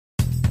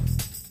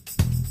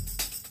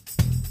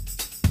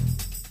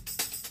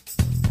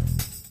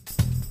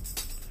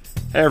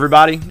Hey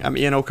everybody, I'm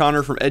Ian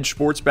O'Connor from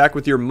EdjSports back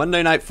with your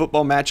Monday Night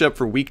Football matchup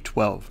for Week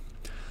 12.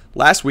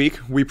 Last week,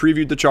 we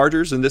previewed the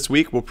Chargers, and this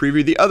week we'll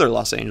preview the other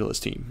Los Angeles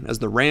team, as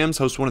the Rams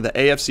host one of the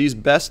AFC's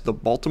best, the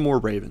Baltimore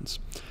Ravens.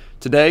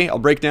 Today, I'll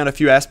break down a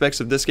few aspects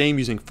of this game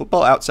using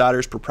Football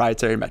Outsiders'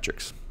 proprietary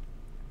metrics.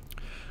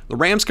 The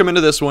Rams come into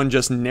this one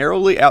just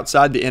narrowly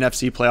outside the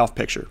NFC playoff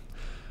picture.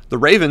 The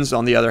Ravens,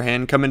 on the other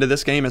hand, come into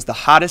this game as the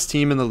hottest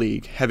team in the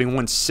league, having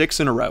won 6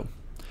 in a row.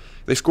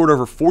 They scored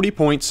over 40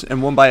 points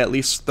and won by at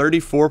least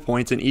 34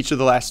 points in each of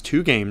the last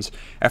 2 games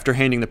after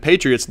handing the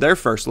Patriots their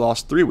first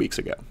loss 3 weeks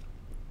ago.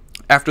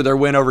 After their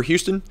win over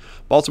Houston,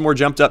 Baltimore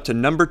jumped up to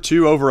number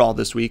 2 overall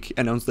this week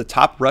and owns the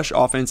top rush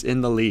offense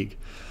in the league.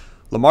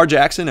 Lamar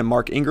Jackson and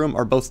Mark Ingram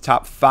are both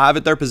top 5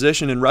 at their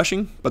position in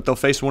rushing, but they'll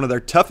face one of their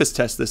toughest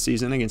tests this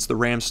season against the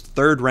Rams'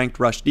 3rd-ranked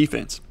rush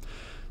defense.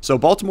 So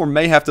Baltimore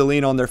may have to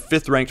lean on their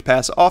 5th-ranked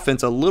pass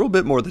offense a little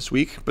bit more this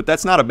week, but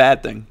that's not a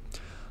bad thing.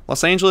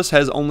 Los Angeles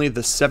has only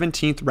the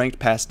 17th ranked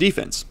pass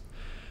defense,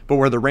 but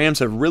where the Rams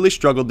have really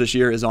struggled this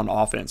year is on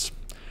offense.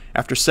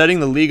 After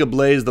setting the league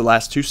ablaze the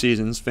last 2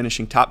 seasons,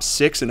 finishing top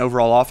 6 in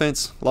overall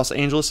offense, Los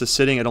Angeles is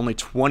sitting at only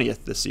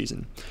 20th this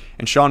season,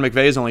 and Sean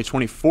McVay is only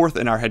 24th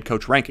in our head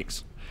coach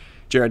rankings.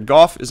 Jared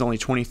Goff is only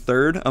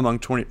 23rd among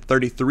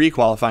 33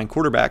 qualifying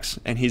quarterbacks,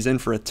 and he's in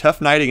for a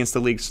tough night against the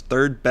league's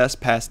 3rd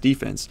best pass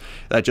defense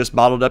that just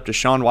bottled up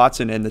Deshaun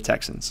Watson and the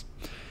Texans.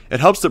 It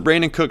helps that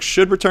Brandon Cooks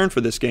should return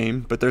for this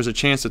game, but there's a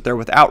chance that they're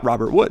without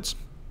Robert Woods.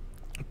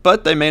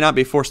 But they may not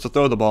be forced to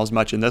throw the ball as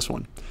much in this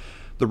one.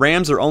 The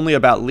Rams are only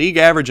about league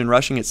average in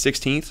rushing at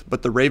 16th,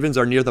 but the Ravens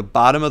are near the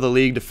bottom of the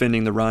league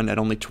defending the run at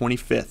only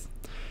 25th.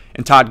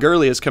 And Todd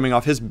Gurley is coming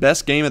off his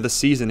best game of the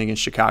season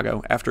against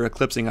Chicago after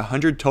eclipsing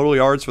 100 total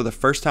yards for the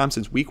first time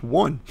since Week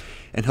 1,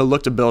 and he'll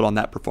look to build on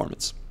that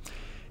performance.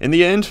 In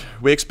the end,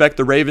 we expect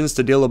the Ravens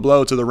to deal a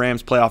blow to the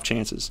Rams' playoff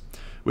chances.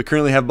 We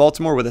currently have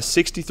Baltimore with a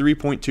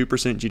 63.2%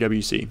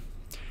 GWC.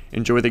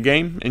 Enjoy the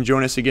game, and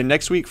join us again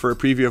next week for a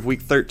preview of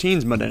Week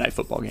 13's Monday Night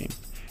Football game.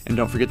 And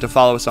don't forget to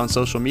follow us on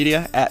social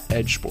media at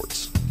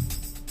EdjSports.